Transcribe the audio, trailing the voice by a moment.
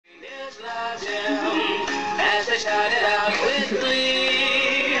shouted out with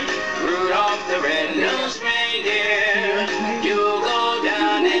glee, Rudolph the red-nosed reindeer, you'll go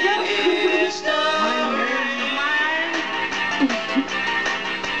down in history.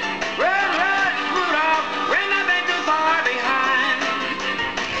 Run, Rudolph, we're nothing too far behind.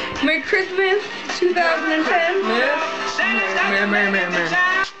 Merry Christmas, 2010.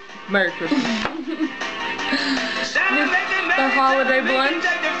 Merry Christmas. The holiday blunt?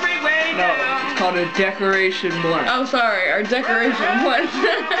 No, it's called a decoration blunt. Oh, sorry, our decoration blunt.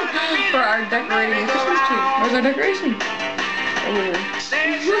 For our decorating Christmas tree. Where's our decoration? Over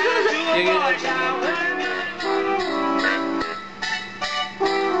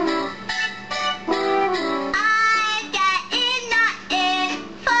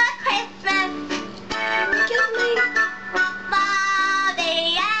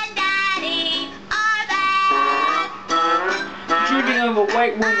Of a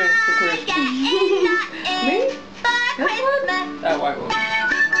white woman for Christmas. Me? This one? That white woman.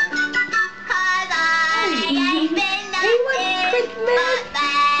 Hey, what's Christmas?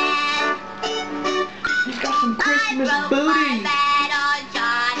 He's got some Christmas booty.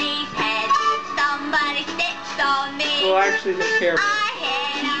 Well, actually, the hair.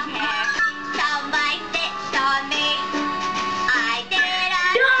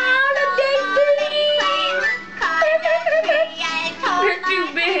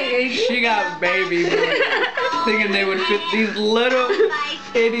 She got baby boys, thinking they would fit these little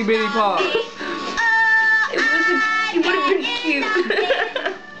itty bitty paws. It would have been cute. Look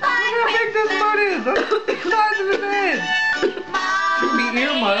how big this butt is. That's the size of his head. It'd be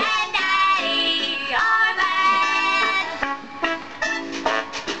earmuffs.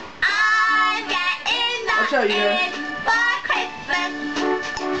 Watch out, you guys.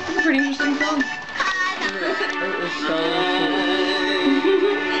 It's a pretty interesting song. It was so cool.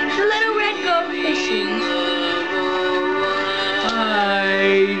 The little red goldfishes. Hi,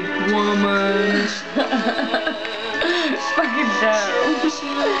 woman. It's fucking dumb.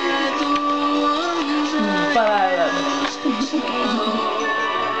 But I love it.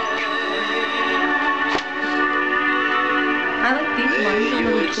 I like these ones. They're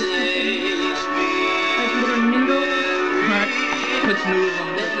really Christmas. Like little noodles. Puts noodles on.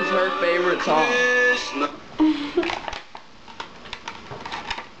 This is her favorite song.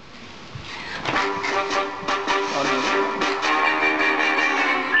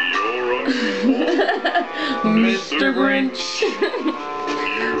 Mr. Grinch,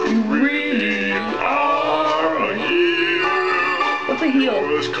 you really are a heel. What's a heel?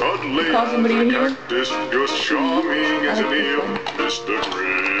 Call somebody a heel? You're charming as an eel, one. Mr.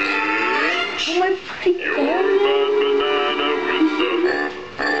 Grinch. Oh, my pretty You're family. the banana with the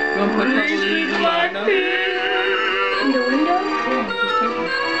You want to put a couple of these in my window? In the window? Yeah, just take it.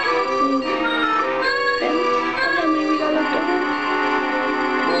 How many we got left over?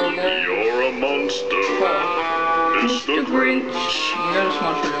 You're a monster, Mr. Grinch. You got a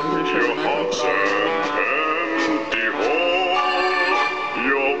small tree, I'm pretty sure. Your heart's an empty hole.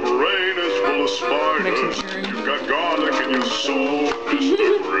 Your brain is full of spiders. You've got garlic in your soul, Mr.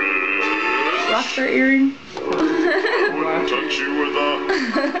 Grinch. Rockstar earring. Wouldn't touch you with a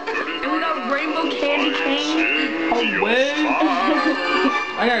And a rainbow candy cane. Oh, wait.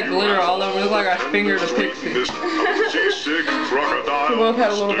 I got glitter all over. It looks like I fingered a pixie. this seasick crocodile. We both had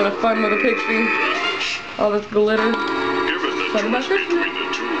a little bit of fun with a pixie. All this glitter. Given the Fun about choice Christmas. between the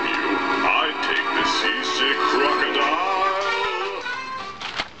two of you, I'd take the seasick crocodile.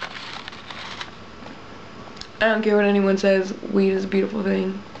 I don't care what anyone says. Weed is a beautiful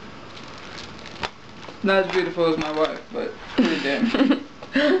thing. Not as beautiful as my wife, but pretty damn. What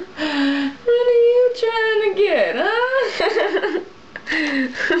are you trying to get, huh?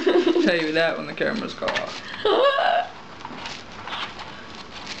 Tell you that when the cameras go off.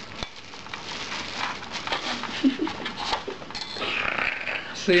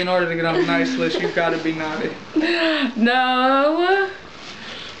 See, in order to get on the nice list, you've got to be naughty. No.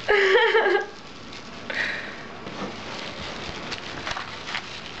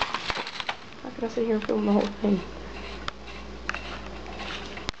 How can I sit here and film the whole thing?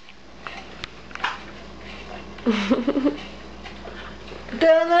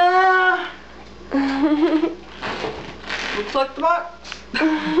 Dana! Looks like the box.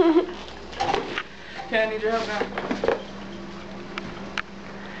 Okay, I need your help now.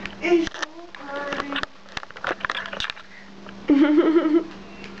 It's so pretty.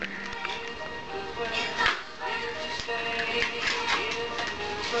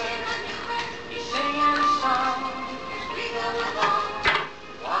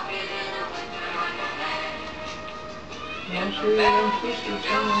 I'm sure you don't kiss your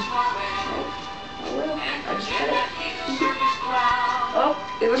phone. I will. I just said it.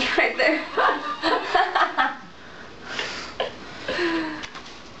 there.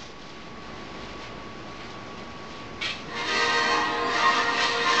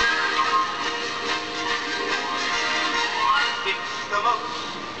 It's the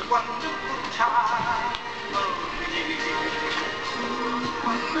most wonderful time of the year.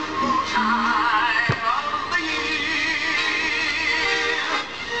 Wonderful time of the year.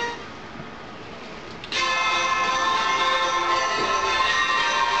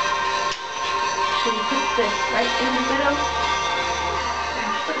 Should we put this right in the middle?